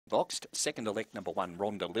boxed. Second elect, number 1,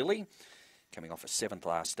 Rhonda Lily. Coming off a 7th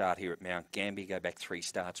last start here at Mt-Gambier. Go back 3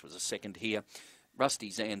 starts, was a second here.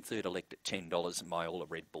 Rusty Zan, third elect at $10, and Myola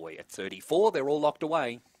Red Boy at $34. They're all locked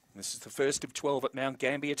away. This is the first of 12 at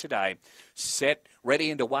Mt-Gambier today. Set,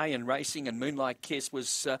 ready and away and racing, and Moonlight Kiss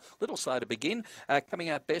was a little slow to begin. Coming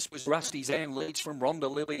out best was Rusty Zan, leads from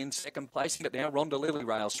Rhonda Lily in second place, but now Rhonda Lily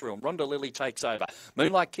rails through, and Rhonda Lily takes over.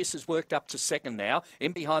 Moonlight Kiss has worked up to second now.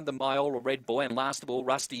 In behind the Myola Red Boy, and last of all,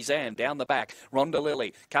 Rusty Zan down the back. Rhonda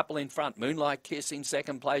Lily, couple in front. Moonlight Kiss in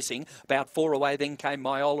second placing. About 4 away, then came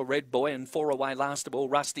Myola Red Boy, and 4 away, last of all,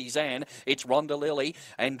 Rusty Zan. It's Rhonda Lily,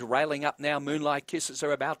 and railing up now, Moonlight Kisses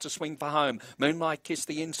are about to swing for home. Moonlight Kiss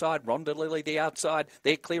the inside, Rhonda Lily the outside.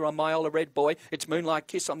 They're clear on Myola Red Boy. It's Moonlight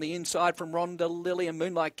Kiss on the inside from Rhonda Lily, and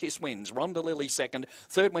Moonlight Kiss wins. Rhonda Lily second.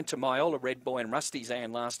 Third went to Myola Red Boy, and Rusty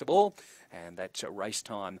Zan last of all. And that's a race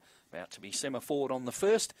time about to be semaphore on the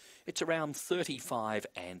first. It's around 35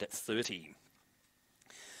 and 30.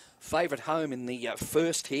 Favourite home in the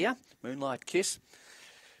first here, Moonlight Kiss.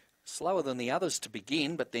 Slower than the others to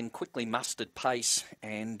begin, but then quickly mustered pace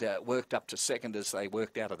and worked up to second as they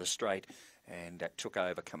worked out of the straight, and took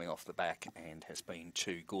over coming off the back and has been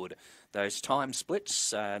too good. Those time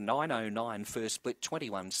splits, 9:09 first split,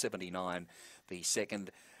 21:79 the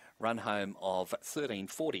second. Run home of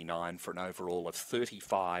 13:49 for an overall of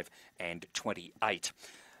 35 and 28.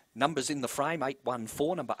 Numbers in the frame,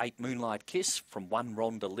 814, number 8 Moonlight Kiss from 1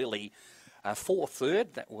 Rhonda Lily. 4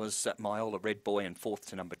 third, that was Myola Red Boy, and 4th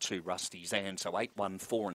to number 2 Rusty Zan. So 814